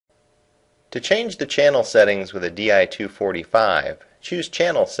To change the channel settings with a DI-245, choose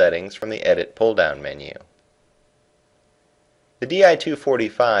Channel Settings from the Edit pull-down menu. The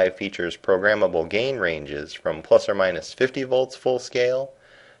DI-245 features programmable gain ranges from plus or minus 50 volts full scale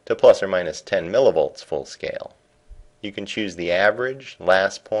to plus or minus 10 millivolts full scale. You can choose the average,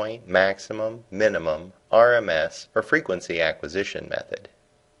 last point, maximum, minimum, RMS, or frequency acquisition method.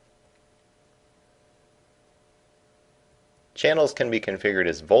 Channels can be configured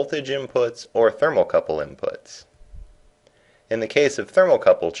as voltage inputs or thermocouple inputs. In the case of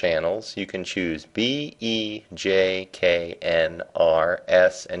thermocouple channels, you can choose B, E, J, K, N, R,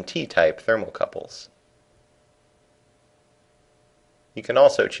 S, and T type thermocouples. You can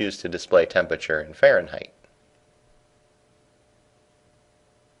also choose to display temperature in Fahrenheit.